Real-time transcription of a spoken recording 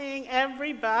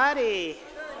everybody.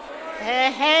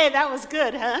 Hey, that was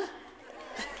good, huh?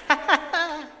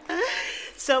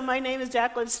 So my name is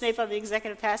Jacqueline Snape. I'm the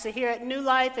executive pastor here at New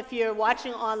Life. If you're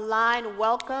watching online,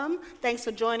 welcome. Thanks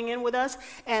for joining in with us.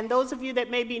 And those of you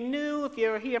that may be new, if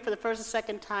you're here for the first or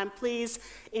second time, please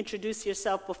introduce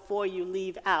yourself before you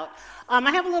leave out.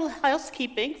 I have a little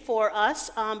housekeeping for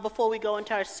us before we go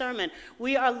into our sermon.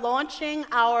 We are launching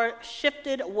our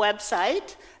shifted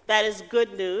website. That is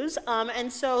good news.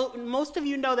 And so most of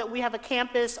you know that we have a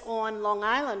campus on Long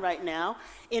Island right now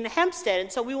in Hempstead.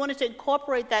 And so we wanted to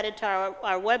incorporate that into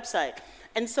our website.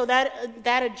 And so that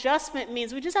adjustment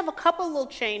means we just have a couple little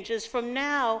changes. From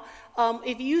now,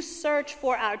 if you search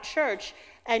for our church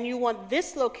and you want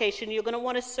this location, you're going to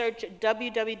want to search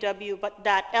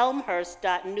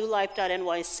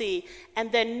www.elmhurst.newlife.nyc.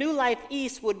 And then New Life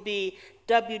East would be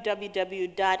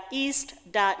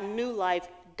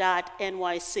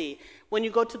www.east.newlife.nyc. When you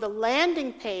go to the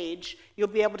landing page, you'll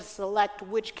be able to select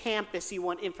which campus you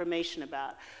want information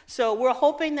about. So we're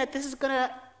hoping that this is going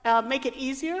to make it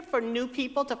easier for new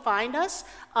people to find us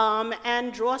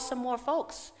and draw some more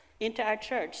folks into our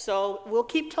church. So we'll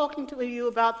keep talking to you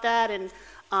about that and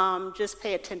just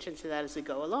pay attention to that as we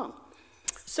go along.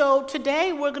 So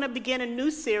today we're going to begin a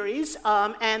new series,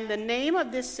 and the name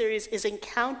of this series is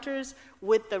Encounters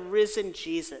with the Risen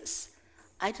Jesus.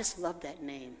 I just love that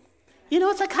name. You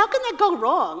know, it's like, how can that go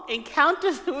wrong?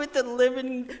 Encounters with the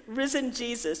risen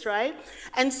Jesus, right?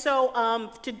 And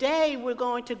so today we're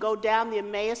going to go down the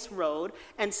Emmaus Road.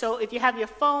 And so if you have your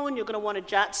phone, you're going to want to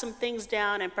jot some things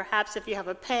down. And perhaps if you have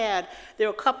a pad, there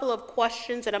are a couple of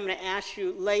questions that I'm going to ask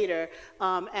you later.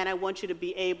 And I want you to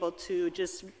be able to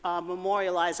just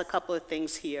memorialize a couple of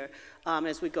things here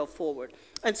as we go forward.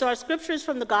 And so our scripture is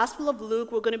from the Gospel of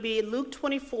Luke. We're going to be in Luke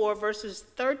 24, verses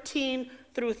 13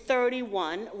 through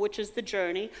 31, which is the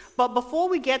journey. But before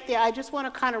we get there, I just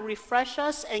want to kind of refresh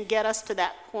us and get us to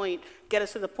that point, get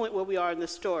us to the point where we are in the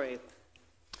story.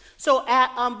 So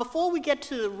before we get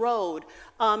to the road,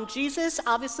 Jesus,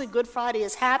 obviously Good Friday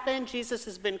has happened. Jesus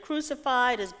has been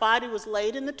crucified. His body was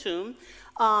laid in the tomb.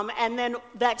 And then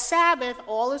that Sabbath,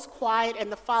 all is quiet. And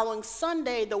the following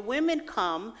Sunday, the women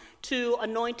come to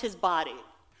anoint his body.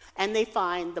 And they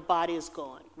find the body is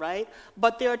gone, right?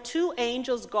 But there are two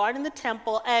angels guarding the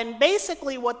temple, and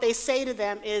basically what they say to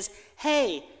them is,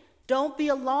 hey, don't be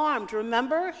alarmed.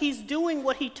 Remember, he's doing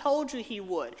what he told you he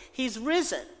would. He's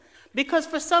risen. Because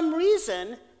for some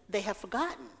reason, they have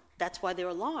forgotten. That's why they're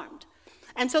alarmed.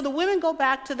 And so the women go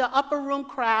back to the upper room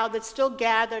crowd that's still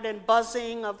gathered and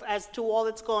buzzing as to all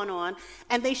that's going on,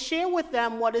 and they share with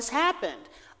them what has happened.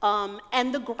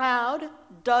 And the crowd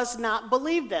does not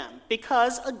believe them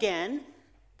because, again,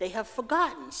 they have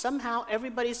forgotten. Somehow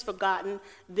everybody's forgotten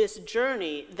this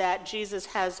journey that Jesus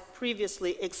has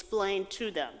previously explained to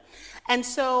them. And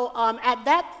so at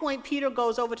that point, Peter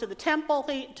goes over to the temple,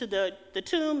 to the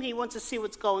tomb. He wants to see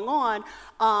what's going on.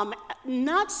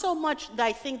 Not so much that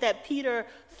I think that Peter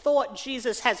thought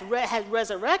Jesus had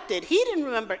resurrected. He didn't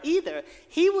remember either.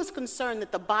 He was concerned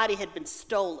that the body had been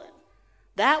stolen.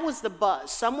 That was the buzz.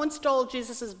 Someone stole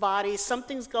Jesus' body.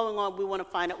 Something's going on. We want to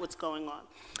find out what's going on.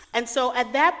 And so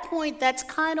at that point, that's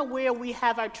kind of where we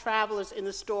have our travelers in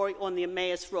the story on the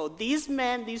Emmaus Road. These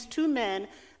two men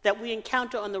that we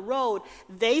encounter on the road,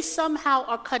 they somehow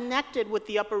are connected with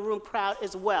the upper room crowd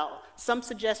as well. Some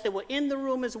suggest they were in the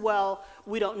room as well.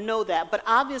 We don't know that. But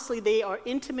obviously, they are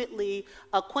intimately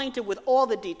acquainted with all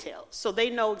the details. So they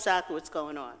know exactly what's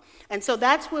going on. And so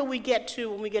that's where we get to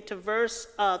when we get to verse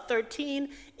 13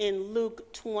 in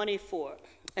Luke 24.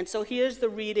 And so here's the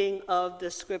reading of the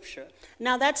scripture.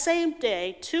 Now that same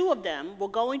day, two of them were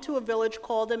going to a village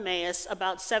called Emmaus,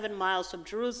 about 7 miles from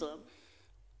Jerusalem.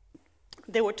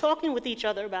 They were talking with each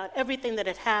other about everything that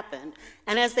had happened.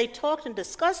 And as they talked and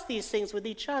discussed these things with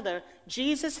each other,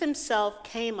 Jesus himself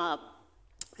came up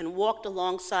and walked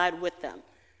alongside with them.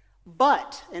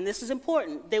 But, and this is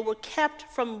important, they were kept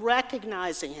from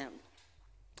recognizing him.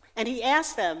 And he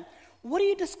asked them, what are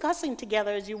you discussing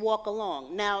together as you walk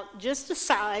along? Now, just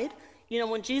aside,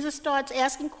 when Jesus starts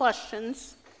asking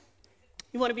questions,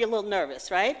 you want to be a little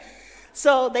nervous, right?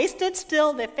 So they stood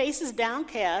still, their faces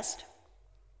downcast.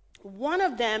 One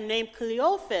of them, named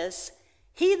Cleophas,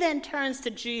 he then turns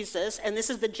to Jesus, and this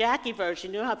is the Jackie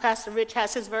version. You know how Pastor Rich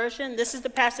has his version? This is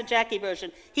the Pastor Jackie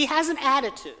version. He has an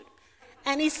attitude.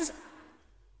 And he says,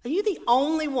 are you the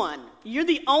only one? You're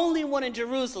the only one in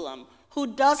Jerusalem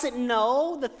who doesn't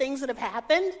know the things that have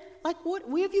happened? Like,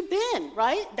 where have you been,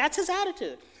 right? That's his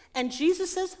attitude. And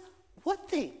Jesus says, what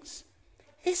things?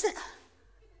 He said,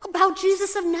 about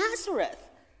Jesus of Nazareth.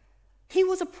 He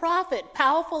was a prophet,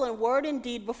 powerful in word and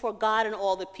deed before God and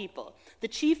all the people. The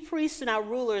chief priests and our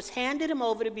rulers handed him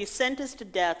over to be sentenced to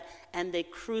death, and they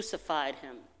crucified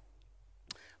him.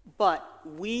 But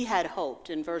we had hoped,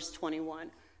 in verse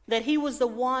 21, that he was the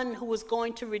one who was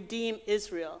going to redeem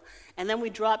Israel. And then we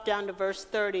drop down to verse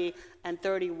 30 and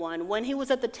 31. When he was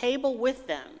at the table with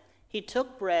them, he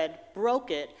took bread,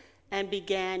 broke it, and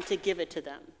began to give it to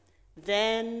them.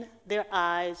 Then their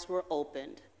eyes were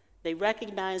opened. They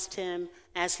recognized him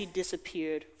as he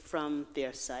disappeared from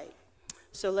their sight.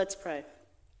 So let's pray.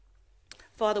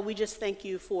 Father, we just thank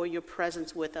you for your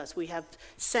presence with us. We have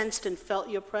sensed and felt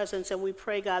your presence, and we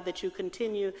pray, God, that you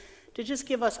continue to just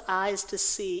give us eyes to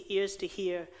see, ears to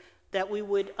hear, that we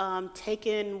would take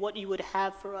in what you would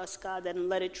have for us, God, and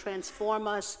let it transform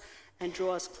us and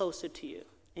draw us closer to you.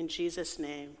 In Jesus'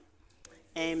 name,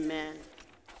 amen.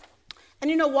 And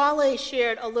you know, Wale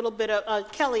shared a little bit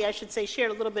of, Kelly, I should say,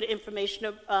 shared a little bit of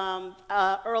information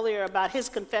earlier about his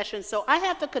confession. So I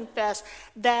have to confess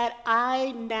that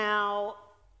I now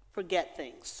forget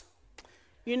things.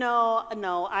 You know,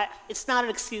 no, it's not an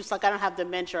excuse like I don't have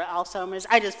dementia or Alzheimer's.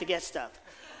 I just forget stuff.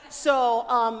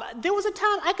 So there was a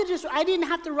time I didn't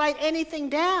have to write anything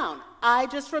down. I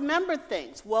just remembered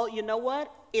things. Well, you know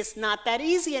what? It's not that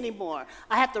easy anymore.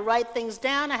 I have to write things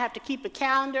down. I have to keep a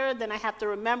calendar. Then I have to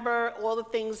remember all the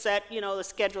things that, you know, are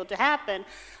scheduled to happen.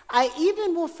 I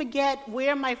even will forget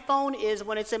where my phone is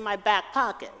when it's in my back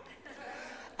pocket.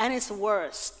 And it's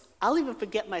worse. I'll even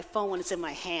forget my phone when it's in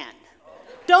my hand.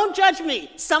 Don't judge me.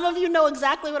 Some of you know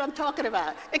exactly what I'm talking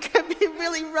about. It can be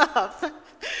really rough.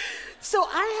 So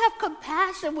I have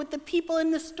compassion with the people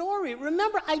in the story.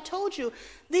 Remember, I told you,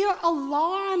 they are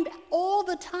alarmed all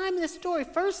the time in the story.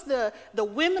 First, the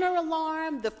women are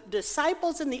alarmed. The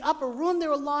disciples in the upper room,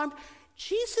 they're alarmed.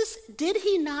 Jesus, did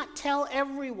he not tell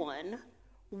everyone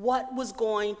what was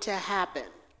going to happen?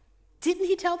 Didn't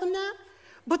he tell them that?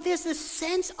 But there's this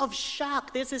sense of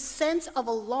shock. There's this sense of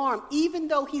alarm. Even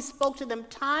though he spoke to them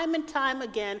time and time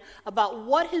again about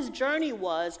what his journey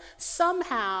was,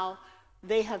 somehow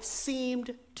they have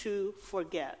seemed to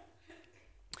forget.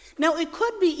 Now, it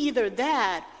could be either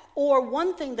that, or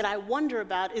one thing that I wonder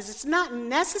about is it's not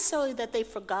necessarily that they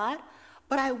forgot,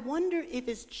 but I wonder if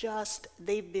it's just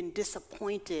they've been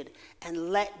disappointed and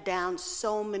let down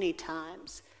so many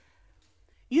times.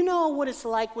 You know what it's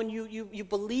like when you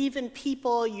believe in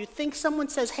people, you think someone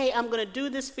says, hey, I'm going to do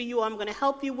this for you, I'm going to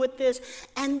help you with this,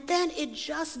 and then it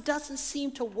just doesn't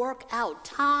seem to work out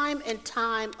time and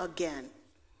time again.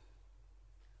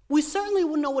 We certainly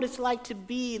will know what it's like to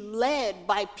be led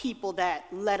by people that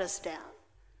let us down,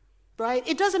 right?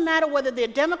 It doesn't matter whether they're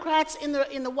Democrats in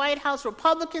the White House,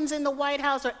 Republicans in the White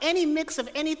House, or any mix of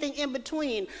anything in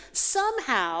between.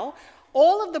 Somehow,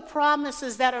 all of the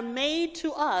promises that are made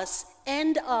to us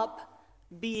end up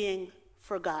being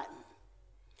forgotten.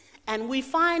 And we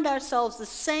find ourselves the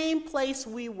same place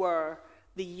we were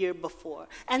the year before.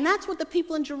 And that's what the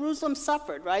people in Jerusalem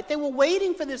suffered, right? They were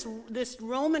waiting for this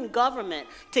Roman government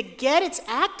to get its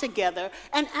act together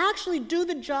and actually do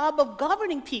the job of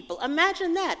governing people.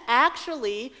 Imagine that.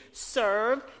 Actually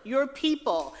serve your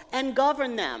people and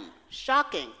govern them.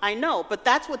 Shocking, I know, but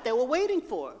that's what they were waiting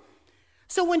for.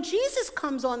 So when Jesus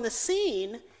comes on the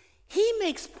scene, he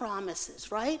makes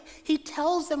promises, right? He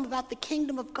tells them about the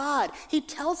kingdom of God. He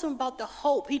tells them about the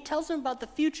hope. He tells them about the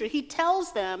future. He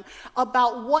tells them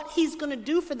about what he's going to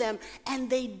do for them, and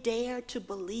they dare to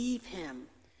believe him.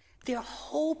 Their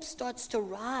hope starts to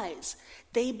rise.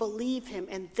 They believe him,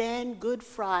 and then Good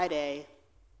Friday,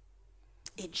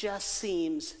 it just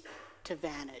seems to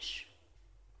vanish.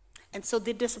 And so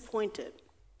they're disappointed.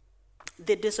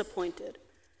 They're disappointed,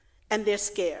 and they're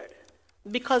scared.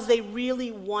 Because they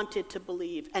really wanted to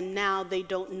believe, and now they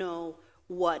don't know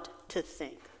what to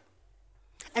think.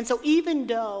 And so even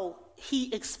though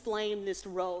he explained this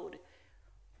road,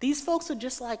 these folks are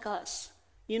just like us.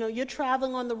 You know, you're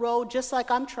traveling on the road just like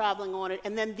I'm traveling on it,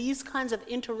 and then these kinds of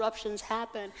interruptions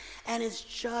happen, and it's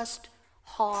just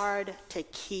hard to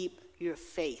keep your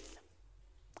faith.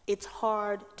 It's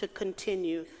hard to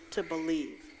continue to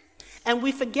believe. And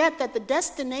we forget that the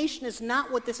destination is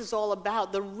not what this is all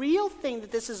about. The real thing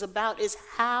that this is about is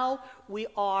how we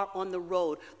are on the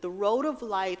road. The road of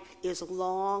life is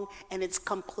long and it's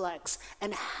complex.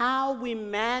 And how we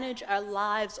manage our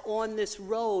lives on this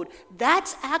road,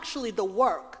 that's actually the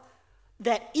work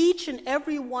that each and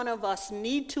every one of us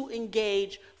need to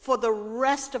engage for the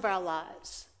rest of our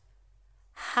lives.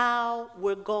 How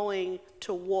we're going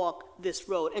to walk this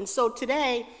road. And so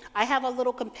today, I have a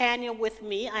little companion with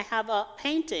me. I have a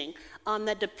painting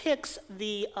that depicts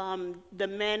the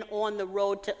men on the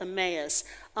road to Emmaus.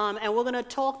 And we're going to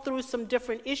talk through some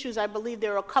different issues. I believe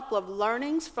there are a couple of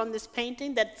learnings from this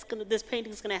painting this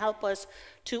painting is going to help us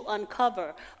to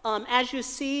uncover. As you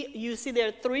see there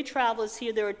are 3 travelers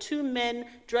here. There are 2 men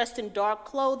dressed in dark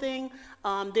clothing.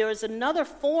 There is another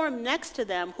form next to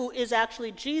them who is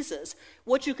actually Jesus.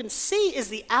 What you can see is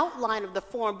the outline of the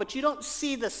form, but you don't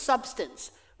see the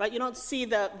substance. Right? You don't see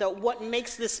the what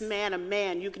makes this man a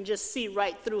man. You can just see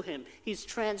right through him. He's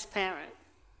transparent.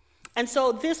 And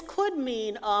so this could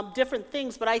mean different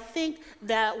things, but I think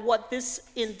that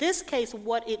in this case,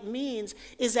 what it means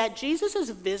is that Jesus is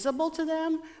visible to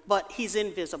them, but he's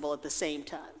invisible at the same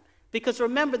time. Because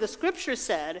remember, the scripture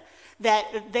said that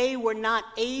they were not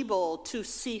able to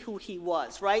see who he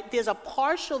was, right? There's a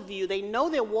partial view. They know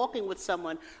they're walking with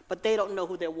someone, but they don't know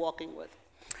who they're walking with.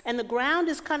 And the ground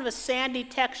is kind of a sandy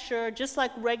texture, just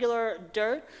like regular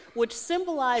dirt, which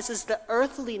symbolizes the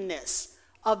earthliness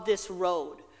of this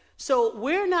road. So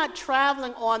we're not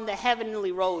traveling on the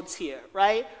heavenly roads here,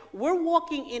 right? We're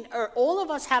walking in earth. All of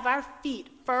us have our feet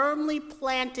firmly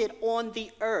planted on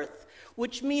the earth,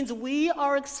 which means we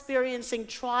are experiencing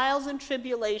trials and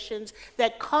tribulations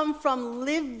that come from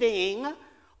living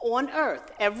on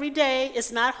earth. Every day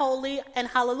is not holy and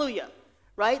hallelujah.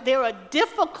 Right? There are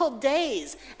difficult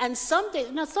days, and some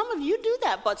days, now some of you do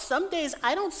that, but some days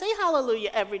I don't say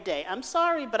hallelujah every day. I'm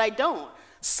sorry, but I don't.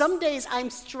 Some days I'm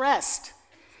stressed,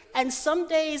 and some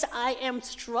days I am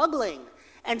struggling,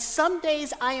 and some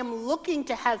days I am looking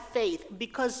to have faith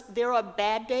because there are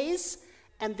bad days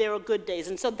and there are good days.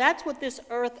 And so that's what this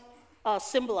earth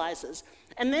symbolizes.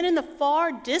 And then in the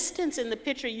far distance in the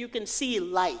picture, you can see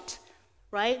light,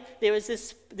 right? There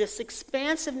is this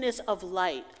expansiveness of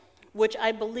light, which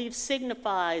I believe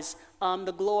signifies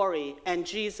the glory and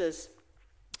Jesus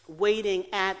waiting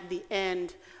at the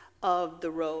end of the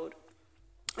road.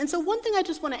 And so one thing I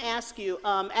just want to ask you,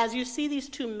 as you see these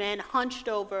 2 men hunched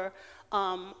over,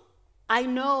 I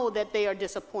know that they are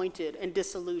disappointed and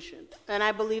disillusioned, and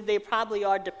I believe they probably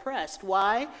are depressed.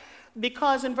 Why?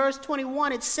 Because in verse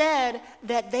 21 it said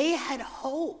that they had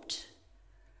hoped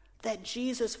that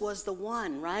Jesus was the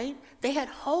one, right? They had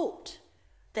hoped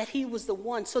that he was the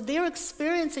one. So they're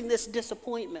experiencing this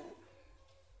disappointment.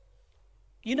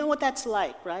 You know what that's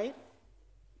like, right?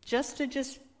 Just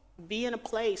be in a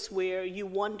place where you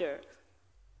wonder,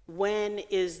 when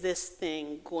is this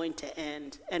thing going to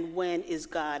end? And when is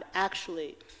God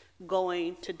actually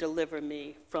going to deliver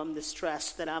me from the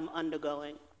stress that I'm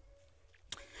undergoing?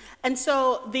 And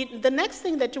so the next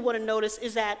thing that you want to notice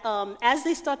is that as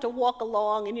they start to walk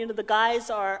along, and the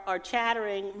guys are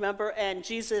chattering, remember, and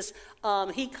Jesus,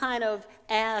 he kind of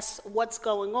asks what's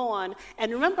going on.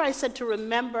 And remember I said to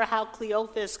remember how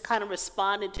Cleophas kind of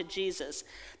responded to Jesus.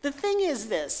 The thing is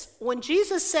this, when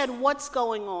Jesus said what's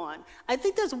going on, I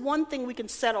think there's one thing we can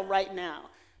settle right now.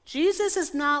 Jesus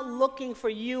is not looking for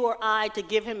you or I to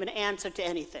give him an answer to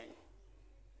anything.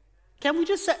 Can we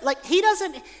just say,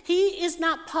 he is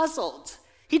not puzzled.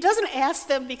 He doesn't ask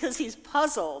them because he's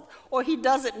puzzled or he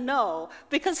doesn't know,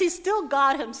 because he's still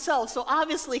God himself, so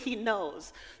obviously he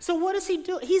knows. So what does he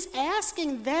do? He's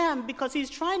asking them because he's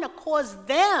trying to cause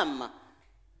them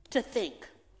to think.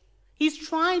 He's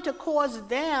trying to cause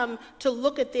them to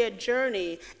look at their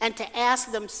journey and to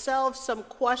ask themselves some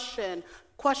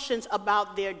questions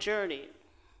about their journey.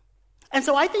 And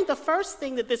so I think the first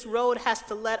thing that this road has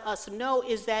to let us know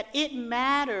is that it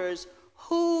matters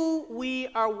who we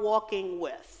are walking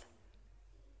with.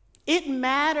 It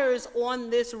matters on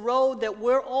this road that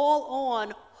we're all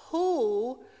on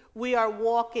who we are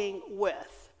walking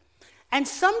with. And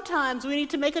sometimes we need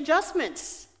to make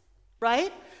adjustments,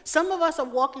 right? Some of us are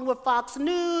walking with Fox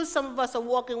News, some of us are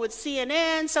walking with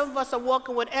CNN, some of us are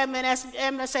walking with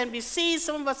MSNBC,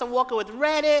 some of us are walking with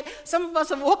Reddit, some of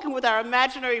us are walking with our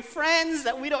imaginary friends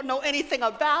that we don't know anything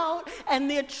about, and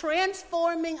they're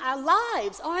transforming our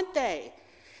lives, aren't they?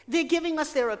 They're giving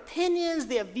us their opinions,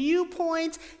 their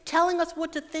viewpoints, telling us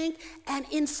what to think, and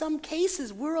in some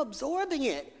cases, we're absorbing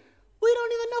it. We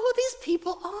don't even know who these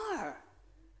people are.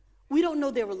 We don't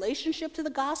know their relationship to the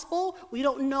gospel. We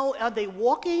don't know, are they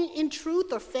walking in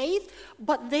truth or faith?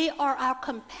 But they are our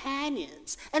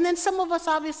companions. And then some of us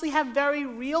obviously have very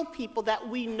real people that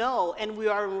we know and we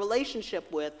are in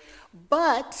relationship with.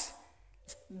 But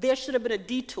there should have been a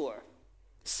detour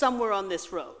somewhere on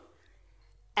this road.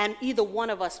 And either one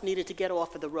of us needed to get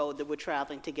off of the road that we're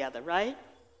traveling together, right?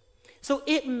 So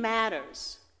it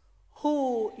matters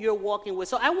who you're walking with.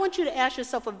 So I want you to ask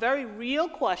yourself a very real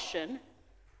question.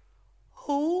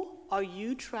 Who are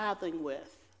you traveling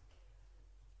with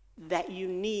that you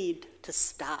need to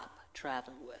stop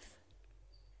traveling with?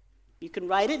 You can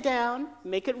write it down,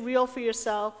 make it real for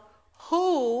yourself.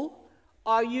 Who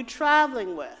are you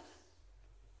traveling with?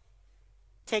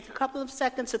 Take a couple of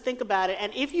seconds to think about it,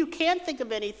 and if you can't think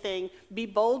of anything, be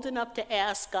bold enough to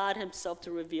ask God himself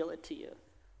to reveal it to you.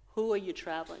 Who are you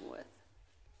traveling with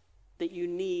that you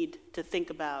need to think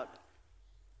about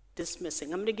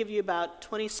dismissing? I'm going to give you about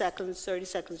 20 seconds, 30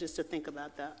 seconds just to think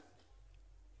about that.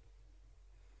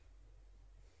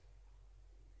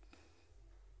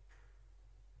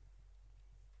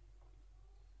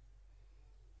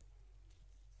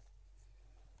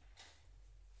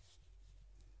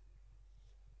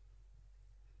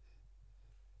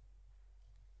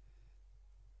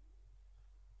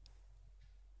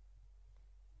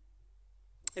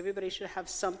 Everybody should have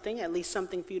something, at least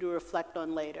something for you to reflect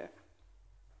on later.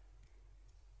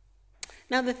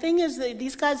 Now, the thing is that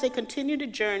these guys, they continue to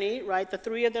journey, right? The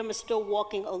three of them are still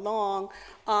walking along.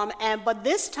 But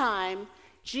this time,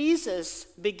 Jesus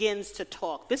begins to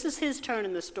talk. This is his turn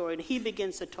in the story, and he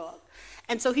begins to talk.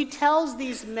 And so he tells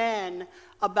these men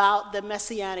about the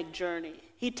messianic journey.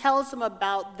 He tells them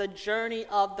about the journey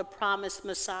of the promised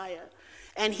Messiah.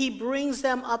 And he brings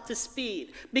them up to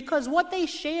speed. Because what they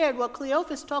shared, what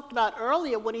Cleophas talked about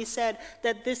earlier when he said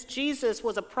that this Jesus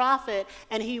was a prophet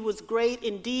and he was great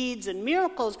in deeds and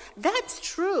miracles, that's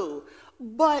true.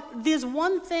 But there's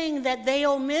one thing that they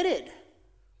omitted.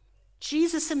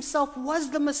 Jesus himself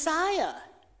was the Messiah.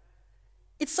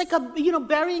 It's like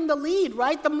burying the lead,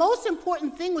 right? The most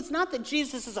important thing was not that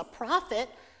Jesus is a prophet.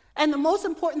 And the most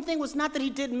important thing was not that he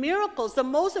did miracles. The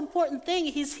most important thing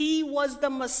is he was the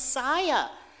Messiah.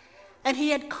 And he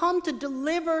had come to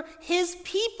deliver his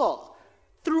people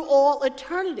through all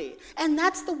eternity. And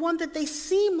that's the one that they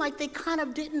seem like they kind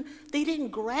of didn't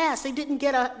grasp, they didn't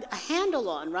get a handle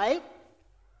on, right?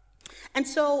 And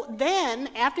so then,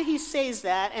 after he says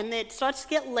that, and it starts to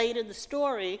get late in the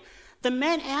story, the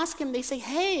men ask him, they say,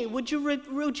 hey, would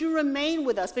you remain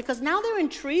with us? Because now they're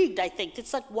intrigued, I think.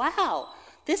 It's like, wow.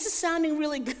 This is sounding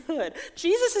really good.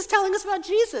 Jesus is telling us about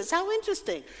Jesus. How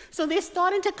interesting. So they're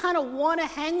starting to kind of want to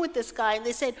hang with this guy. And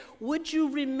they said, would you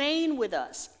remain with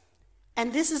us?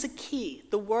 And this is a key,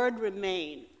 the word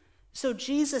remain. So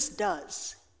Jesus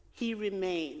does. He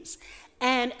remains.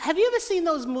 And have you ever seen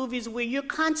those movies where you're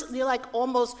constantly like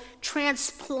almost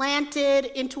transplanted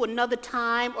into another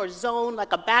time or zone,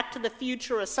 like a Back to the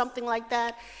Future or something like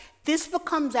that? This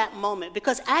becomes that moment,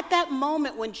 because at that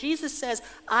moment when Jesus says,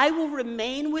 I will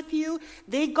remain with you,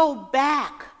 they go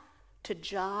back to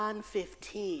John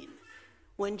 15,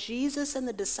 when Jesus and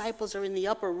the disciples are in the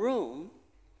upper room,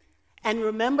 and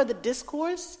remember the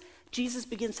discourse? Jesus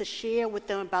begins to share with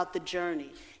them about the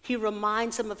journey. He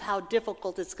reminds them of how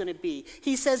difficult it's going to be.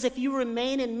 He says, if you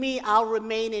remain in me, I'll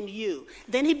remain in you.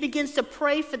 Then he begins to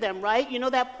pray for them, right? You know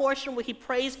that portion where he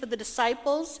prays for the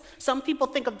disciples? Some people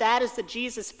think of that as the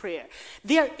Jesus prayer.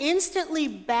 They're instantly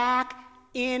back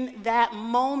in that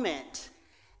moment.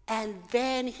 And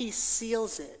then he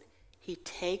seals it. He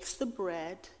takes the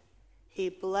bread, he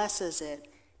blesses it,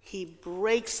 he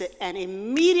breaks it, and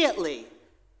immediately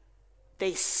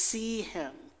they see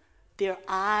him. Their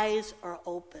eyes are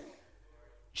open.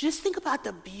 Just think about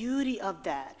the beauty of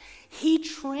that. He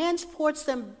transports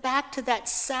them back to that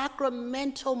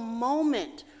sacramental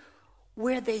moment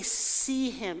where they see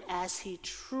him as he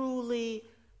truly,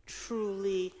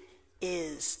 truly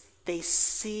is. They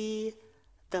see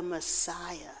the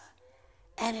Messiah.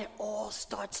 And it all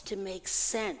starts to make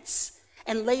sense.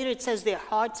 And later it says their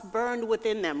hearts burned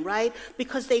within them, right?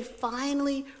 Because they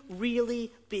finally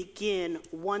really begin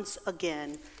once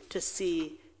again to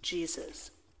see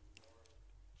Jesus.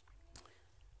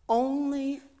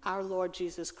 Only our Lord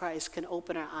Jesus Christ can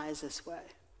open our eyes this way.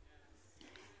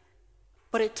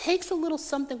 But it takes a little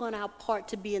something on our part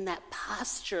to be in that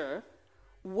posture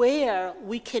where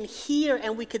we can hear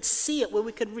and we could see it, where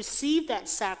we could receive that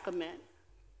sacrament.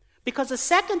 Because the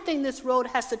second thing this road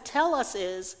has to tell us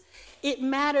is, it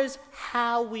matters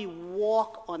how we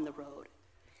walk on the road.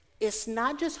 It's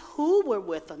not just who we're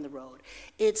with on the road.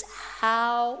 It's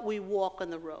how we walk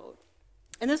on the road.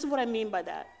 And this is what I mean by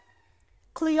that.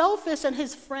 Cleophas and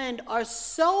his friend are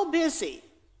so busy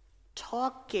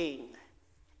talking,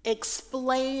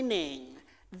 explaining.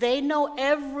 They know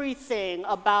everything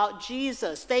about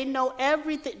Jesus. They know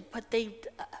everything, but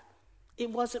it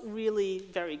wasn't really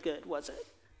very good, was it?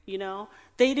 You know,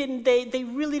 they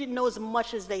really didn't know as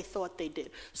much as they thought they did.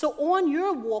 So on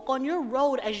your walk, on your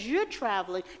road, as you're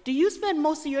traveling, do you spend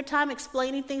most of your time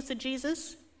explaining things to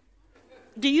Jesus?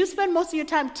 Do you spend most of your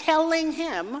time telling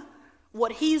him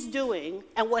what he's doing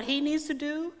and what he needs to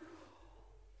do?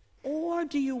 Or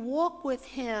do you walk with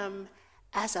him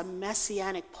as a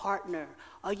messianic partner?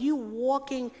 Are you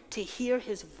walking to hear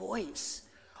his voice?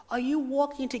 Are you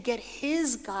walking to get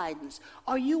his guidance?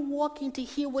 Are you walking to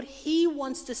hear what he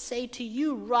wants to say to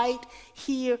you right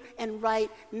here and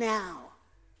right now?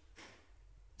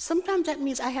 Sometimes that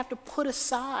means I have to put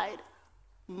aside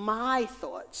my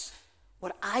thoughts,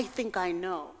 what I think I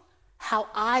know, how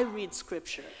I read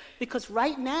Scripture. Because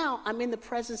right now, I'm in the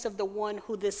presence of the one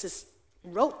who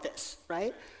wrote this,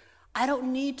 right? I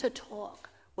don't need to talk.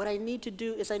 What I need to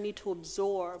do is I need to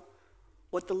absorb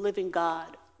what the living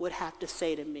God would have to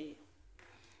say to me.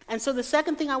 And so the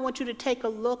second thing I want you to take a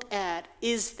look at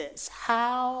is this.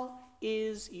 How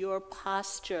is your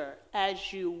posture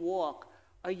as you walk?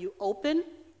 Are you open?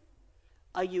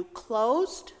 Are you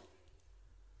closed?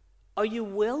 Are you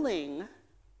willing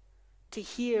to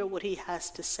hear what he has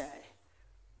to say?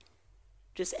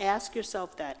 Just ask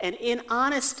yourself that. And in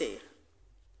honesty,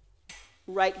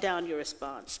 write down your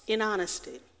response. In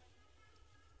honesty.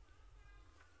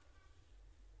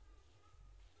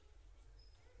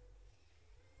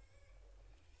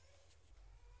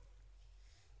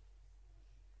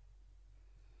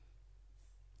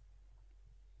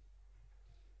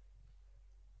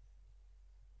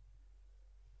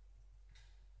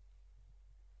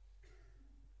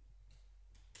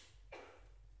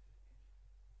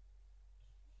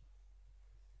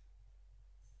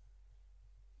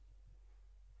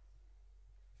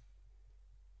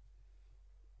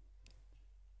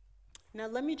 Now,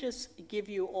 let me just give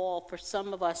you all, for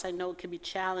some of us, I know it can be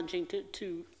challenging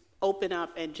to open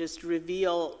up and just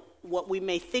reveal what we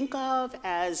may think of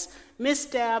as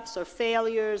missteps or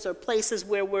failures or places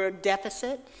where we're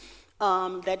deficit.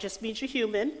 That just means you're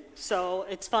human, so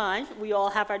it's fine. We all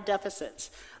have our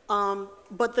deficits.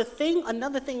 But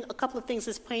another thing, a couple of things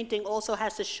this painting also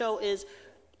has to show is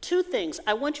two things.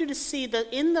 I want you to see that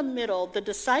in the middle, the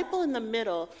disciple in the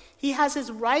middle, he has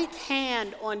his right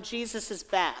hand on Jesus'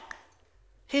 back.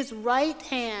 His right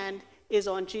hand is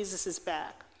on Jesus'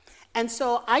 back. And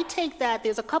so I take that,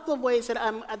 there's a couple of ways that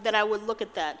I would look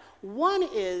at that. One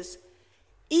is,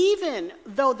 even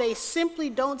though they simply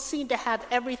don't seem to have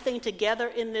everything together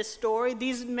in this story,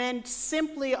 these men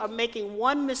simply are making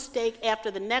one mistake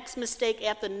after the next mistake,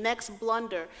 after the next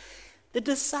blunder, the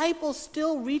disciple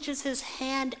still reaches his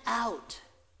hand out.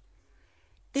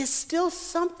 There's still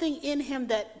something in him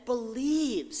that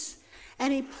believes.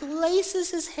 And he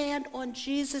places his hand on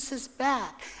Jesus'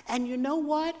 back. And you know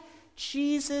what?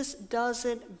 Jesus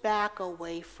doesn't back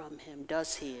away from him,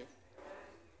 does he?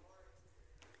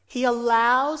 He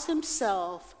allows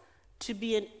himself to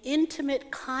be in intimate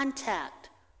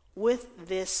contact with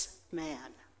this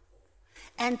man.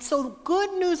 And so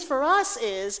good news for us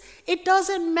is it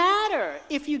doesn't matter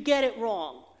if you get it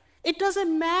wrong. It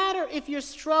doesn't matter if you're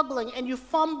struggling and you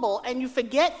fumble and you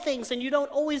forget things and you don't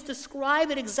always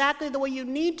describe it exactly the way you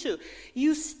need to.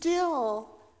 You still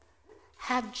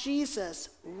have Jesus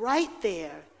right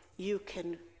there. You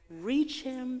can reach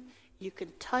him, you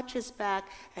can touch his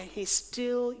back, and he's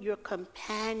still your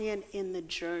companion in the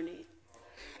journey.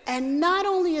 And not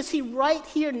only is he right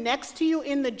here next to you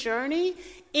in the journey,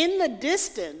 in the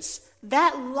distance,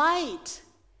 that light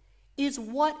is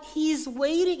what he's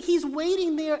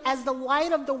waiting there as the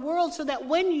light of the world, so that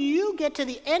when you get to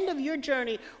the end of your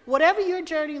journey, whatever your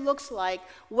journey looks like,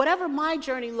 whatever my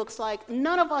journey looks like,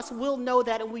 none of us will know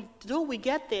that until we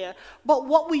get there. But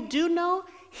what we do know,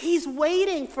 he's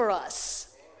waiting for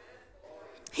us.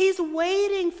 He's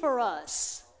waiting for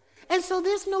us. And so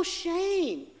there's no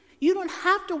shame. You don't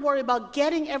have to worry about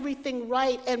getting everything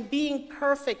right and being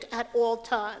perfect at all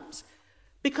times,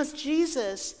 because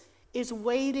Jesus is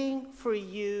waiting for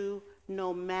you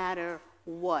no matter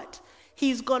what.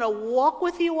 He's going to walk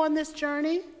with you on this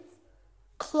journey,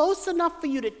 close enough for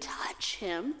you to touch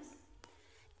him,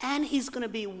 and he's going to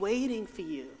be waiting for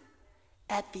you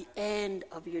at the end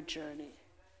of your journey.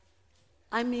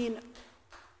 I mean,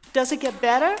 does it get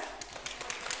better?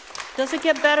 Does it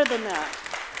get better than that?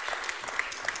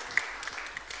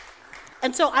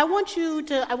 And so I want you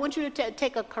to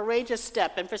take a courageous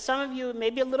step. And for some of you, it may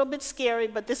be a little bit scary,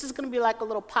 but this is going to be like a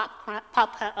little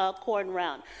popcorn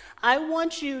round. I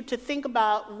want you to think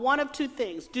about one of two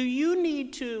things. Do you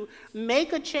need to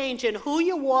make a change in who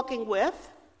you're walking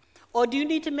with, or do you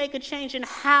need to make a change in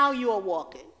how you are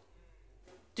walking?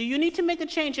 Do you need to make a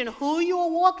change in who you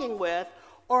are walking with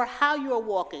or how you are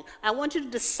walking? I want you to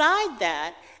decide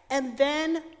that, and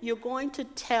then you're going to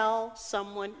tell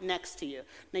someone next to you.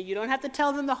 Now, you don't have to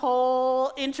tell them the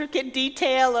whole intricate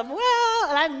detail of, well,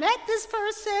 I met this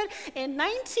person in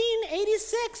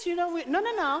 1986,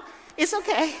 No. It's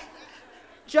okay.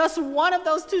 Just one of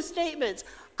those two statements.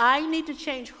 I need to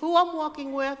change who I'm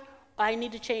walking with, I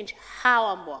need to change how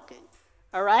I'm walking.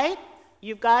 All right?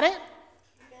 You've got it?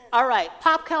 All right,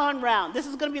 popcorn round. This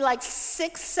is going to be like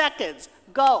 6 seconds.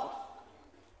 Go.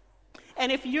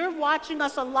 And if you're watching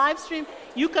us on live stream,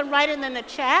 you can write it in the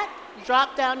chat,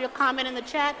 drop down your comment in the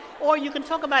chat, or you can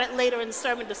talk about it later in the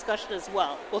sermon discussion as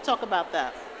well. We'll talk about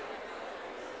that.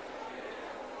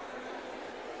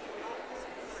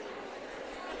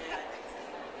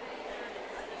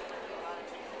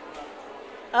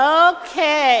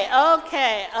 Okay.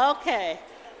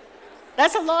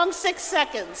 That's a long 6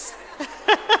 seconds.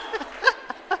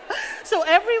 So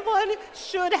everyone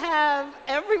should have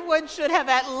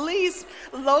at least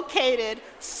located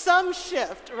some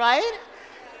shift, right?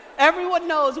 Everyone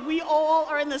knows we all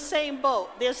are in the same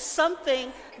boat. There's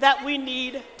something that we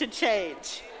need to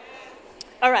change.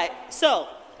 All right, so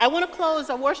I want to close.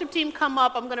 Our worship team come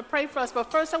up. I'm going to pray for us, but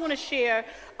first I want to share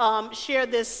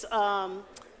this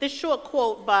short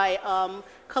quote by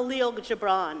Khalil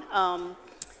Gibran.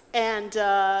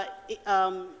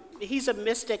 He's a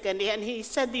mystic, and he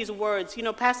said these words. You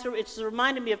know, it's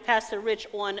reminded me of Pastor Rich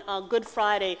on Good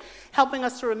Friday, helping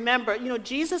us to remember, you know,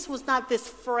 Jesus was not this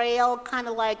frail, kind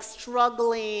of like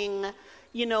struggling,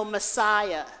 you know,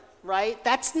 Messiah, right?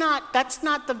 That's not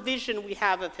the vision we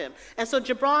have of him. And so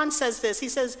Gibran says this. He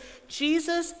says,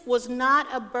 Jesus was not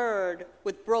a bird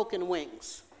with broken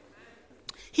wings.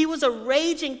 He was a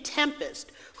raging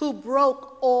tempest who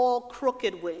broke all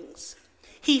crooked wings.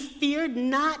 He feared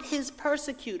not his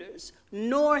persecutors,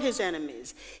 nor his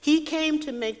enemies. He came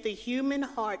to make the human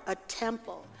heart a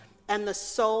temple, and the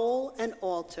soul an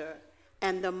altar,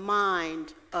 and the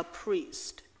mind a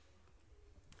priest.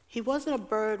 He wasn't a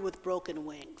bird with broken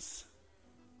wings,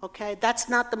 okay? That's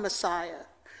not the Messiah.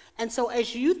 And so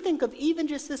as you think of even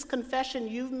just this confession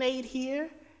you've made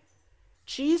here,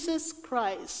 Jesus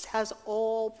Christ has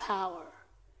all power,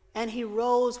 and he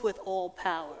rose with all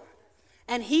power.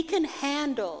 And he can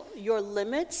handle your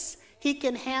limits. He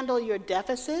can handle your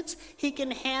deficits. He can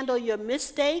handle your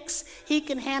mistakes. He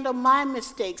can handle my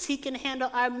mistakes. He can handle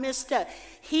our missteps.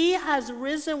 He has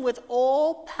risen with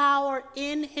all power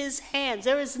in his hands.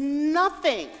 There is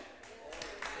nothing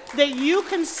that you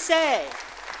can say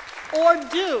or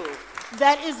do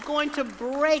that is going to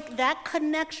break that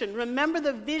connection. Remember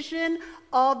the vision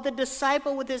of the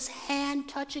disciple with his hand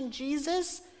touching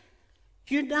Jesus?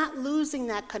 You're not losing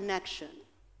that connection.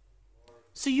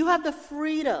 So you have the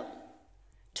freedom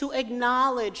to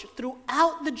acknowledge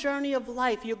throughout the journey of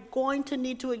life, you're going to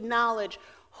need to acknowledge,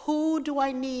 who do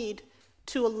I need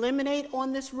to eliminate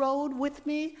on this road with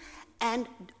me? And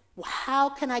how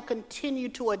can I continue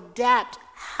to adapt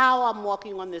how I'm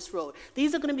walking on this road?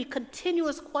 These are going to be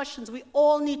continuous questions we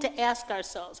all need to ask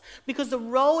ourselves, because the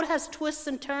road has twists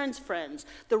and turns, friends.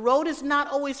 The road is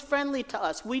not always friendly to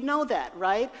us. We know that,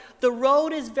 right? The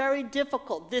road is very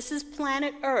difficult. This is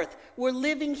planet Earth. We're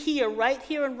living here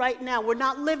and right now. We're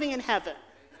not living in heaven.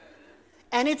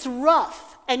 And it's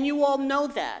rough, and you all know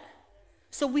that.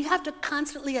 So we have to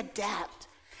constantly adapt,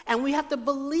 and we have to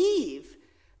believe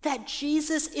that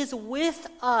Jesus is with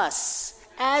us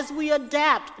as we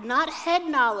adapt, not head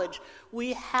knowledge.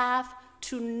 We have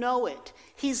to know it.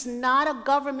 He's not a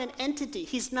government entity.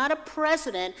 He's not a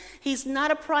president. He's not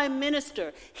a prime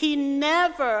minister. He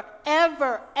never,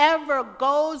 ever, ever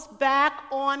goes back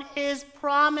on his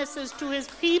promises to his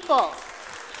people.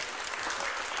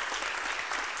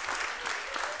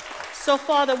 So,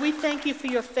 Father, we thank you for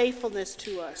your faithfulness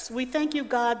to us. We thank you,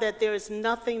 God, that there is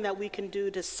nothing that we can do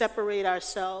to separate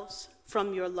ourselves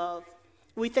from your love.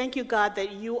 We thank you, God,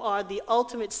 that you are the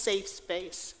ultimate safe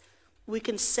space. We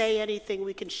can say anything.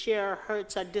 We can share our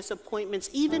hurts, our disappointments,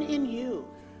 even in you.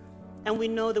 And we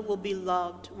know that we'll be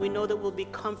loved. We know that we'll be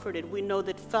comforted. We know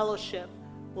that fellowship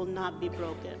will not be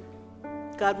broken.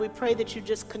 God, we pray that you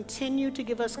just continue to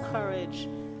give us courage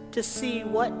to see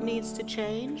what needs to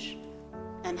change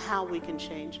and how we can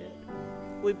change it.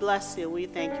 We bless you. We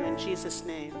thank you in Jesus'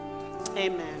 name.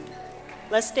 Amen.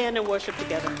 Let's stand and worship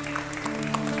together.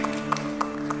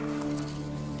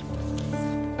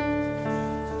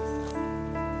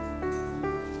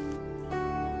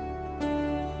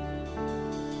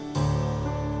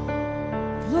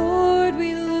 Lord,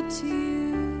 we look to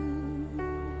you.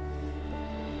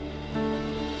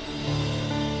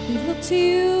 We look to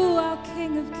you, our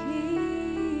King of Kings.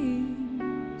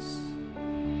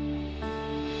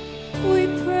 We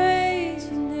praise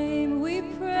your name, we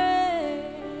praise,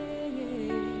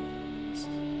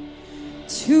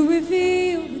 to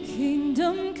reveal the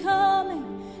kingdom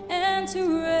coming and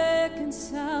to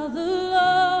reconcile the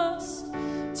lost,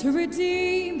 to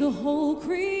redeem the whole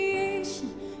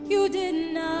creation. You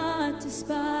did not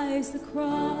despise the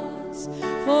cross,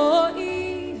 for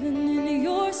even in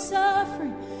your were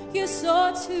suffering, you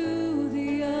saw to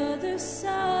the other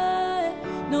side,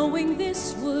 knowing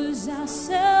this was our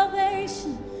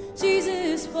salvation.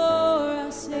 Jesus, for our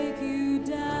sake you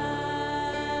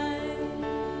died.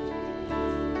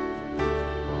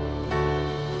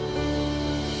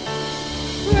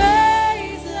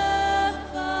 Praise the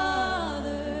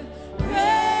Father,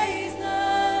 praise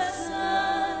the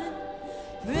Son,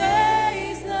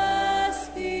 praise the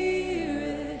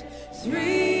Spirit,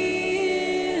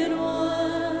 three in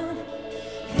one.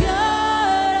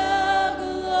 God of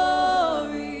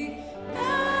glory,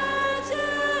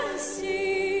 majesty,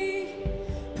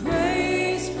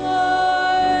 praise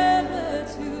forever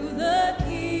to the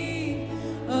King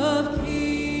of Kings.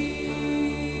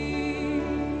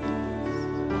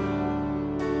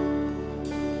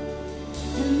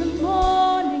 In the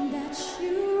morning that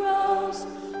you rose,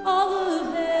 all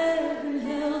of heaven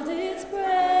held its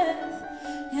breath,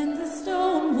 and the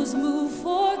stone was moved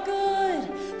for good,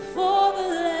 for the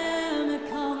Lamb had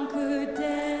conquered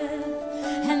death.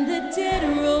 And the dead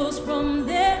rose from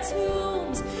their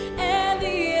tombs, and the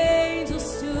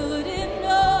angels stood in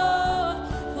awe,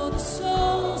 for the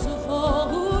souls of all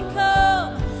who'd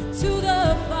come to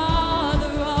the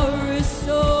Father are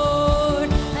restored.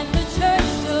 And the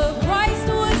church of Christ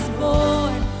was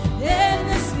born, then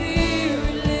the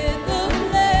Spirit lit the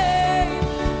flame.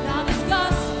 Now this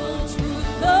gospel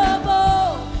truth of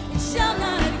old, it shall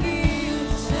not yield,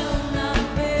 it shall not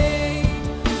fade.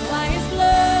 By His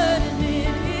blood and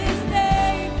in His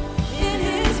name, in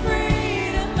His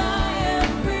freedom I am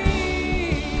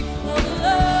free. For the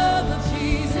love of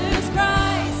Jesus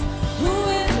Christ, who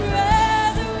is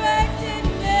resurrected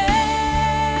me.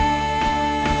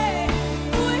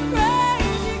 We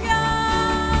praise you, God.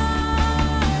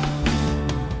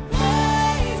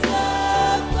 Praise the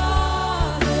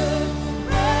Father,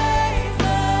 praise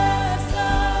the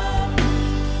Son,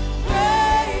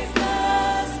 praise the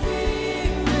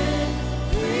Spirit,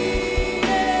 three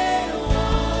in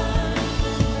one.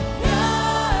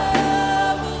 God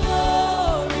of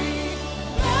glory,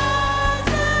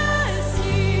 majesty,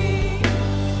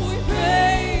 we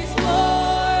praise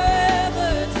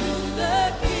forever to the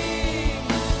King.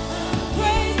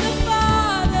 Praise the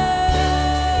Father,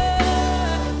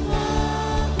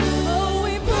 oh,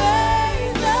 we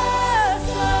praise the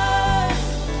Son,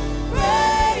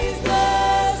 praise the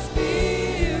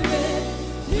Spirit,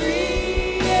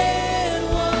 three in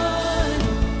one.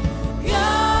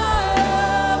 God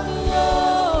of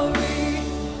glory,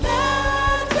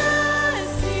 majesty,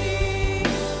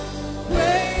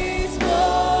 praise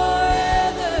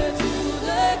forever to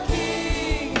the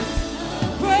King.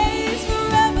 Praise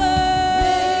forever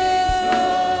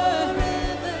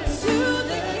to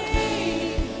the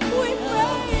King. We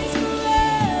praise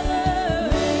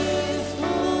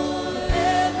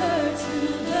forever to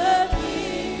the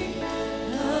King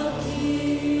of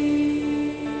Kings.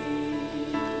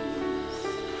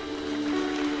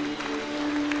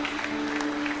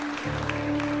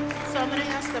 So I'm going to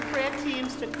ask the prayer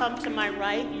teams to come to my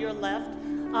right, your left.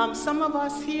 Some of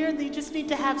us here, they just need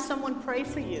to have someone pray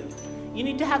for you. You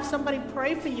need to have somebody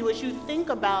pray for you as you think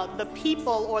about the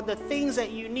people or the things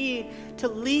that you need to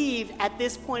leave at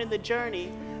this point of the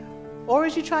journey. Or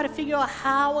as you try to figure out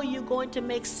how are you going to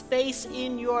make space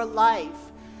in your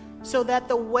life so that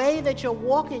the way that you're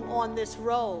walking on this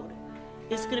road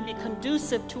is going to be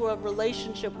conducive to a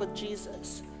relationship with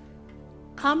Jesus.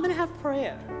 Come and have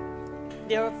prayer.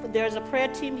 There's a prayer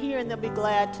team here, and they'll be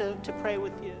glad to pray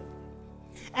with you.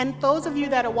 And those of you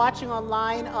that are watching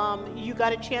online, you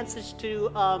got a chance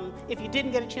to, if you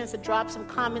didn't get a chance to drop some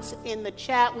comments in the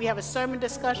chat, we have a sermon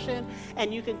discussion,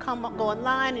 and you can go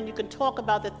online and you can talk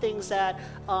about the things that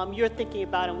you're thinking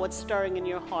about and what's stirring in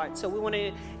your heart. So we want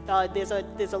to,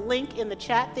 there's a link in the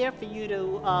chat there for you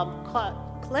to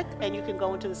click, and you can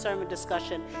go into the sermon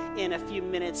discussion in a few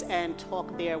minutes and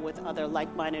talk there with other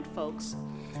like-minded folks.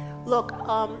 Look,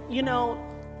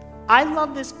 I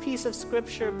love this piece of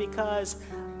scripture because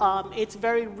it's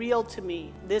very real to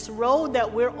me. This road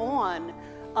that we're on,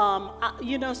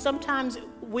 sometimes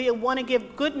we want to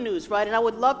give good news, right? And I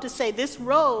would love to say this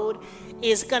road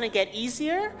is going to get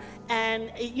easier. And,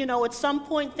 at some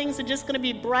point things are just going to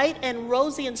be bright and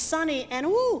rosy and sunny and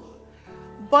woo.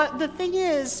 But the thing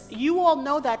is, you all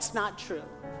know that's not true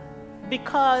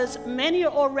because many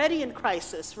are already in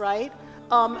crisis, right?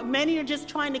 Many are just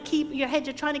trying to keep your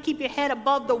head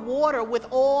above the water with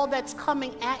all that's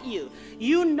coming at you.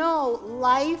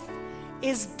 Life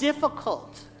is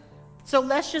difficult. So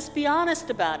let's just be honest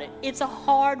about it. It's a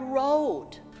hard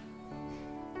road.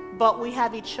 But we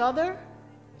have each other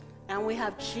and we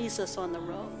have Jesus on the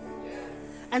road.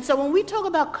 And so when we talk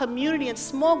about community and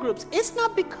small groups, it's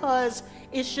not because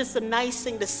it's just a nice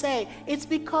thing to say. It's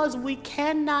because we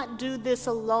cannot do this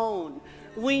alone.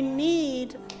 We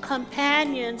need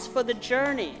companions for the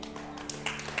journey.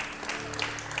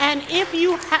 And if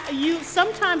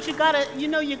sometimes you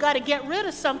gotta get rid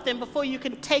of something before you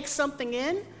can take something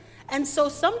in. And so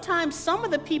sometimes some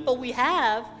of the people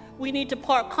we need to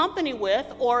part company with,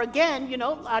 or again,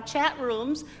 our chat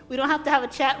rooms. We don't have to have a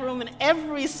chat room in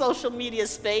every social media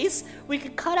space. We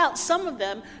could cut out some of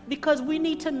them because we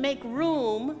need to make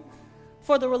room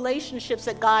for the relationships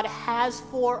that God has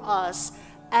for us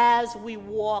as we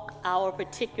walk our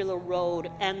particular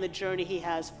road and the journey he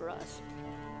has for us.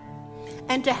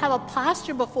 And to have a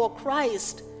posture before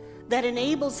Christ that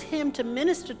enables him to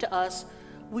minister to us,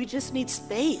 we just need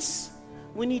space.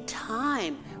 We need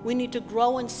time. We need to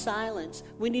grow in silence.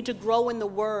 We need to grow in the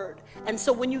Word. And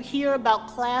so when you hear about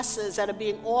classes that are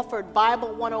being offered,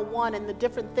 Bible 101 and the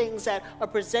different things that are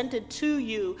presented to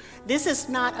you, this is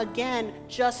not, again,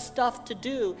 just stuff to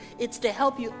do. It's to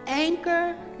help you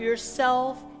anchor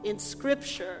yourself in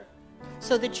Scripture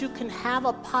so that you can have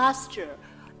a posture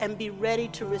and be ready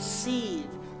to receive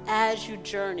as you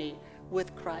journey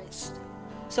with Christ.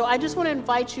 So I just want to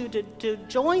invite you to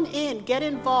join in, get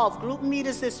involved. Group meet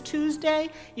is this Tuesday.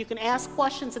 You can ask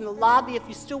questions in the lobby if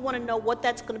you still want to know what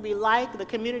that's going to be like. The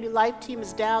community life team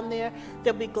is down there.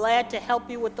 They'll be glad to help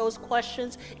you with those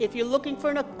questions. If you're looking for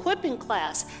an equipping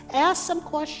class, ask some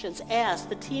questions. Ask.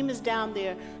 The team is down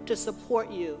there to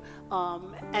support you.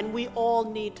 And we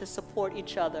all need to support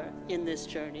each other in this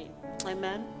journey.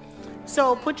 Amen.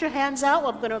 So put your hands out.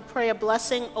 I'm going to pray a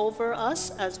blessing over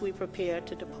us as we prepare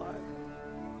to depart.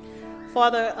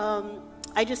 Father,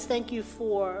 I just thank you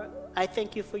for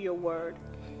your word.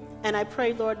 And I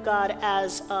pray, Lord God,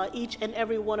 as each and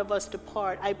every one of us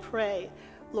depart, I pray,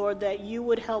 Lord, that you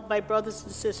would help my brothers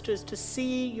and sisters to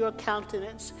see your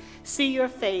countenance, see your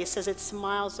face as it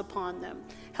smiles upon them.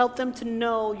 Help them to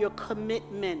know your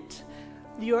commitment,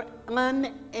 your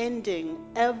unending,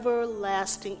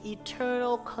 everlasting,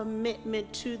 eternal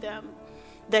commitment to them,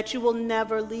 that you will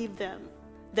never leave them,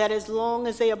 that as long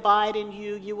as they abide in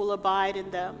you, you will abide in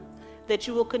them, that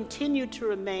you will continue to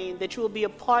remain, that you will be a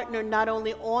partner not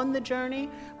only on the journey,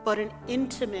 but an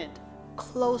intimate,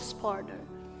 close partner,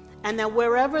 and that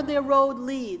wherever their road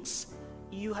leads,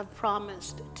 you have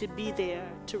promised to be there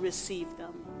to receive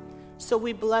them. So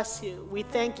we bless you, we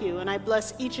thank you, and I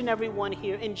bless each and every one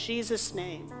here in Jesus'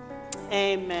 name.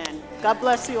 Amen. God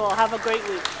bless you all. Have a great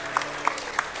week.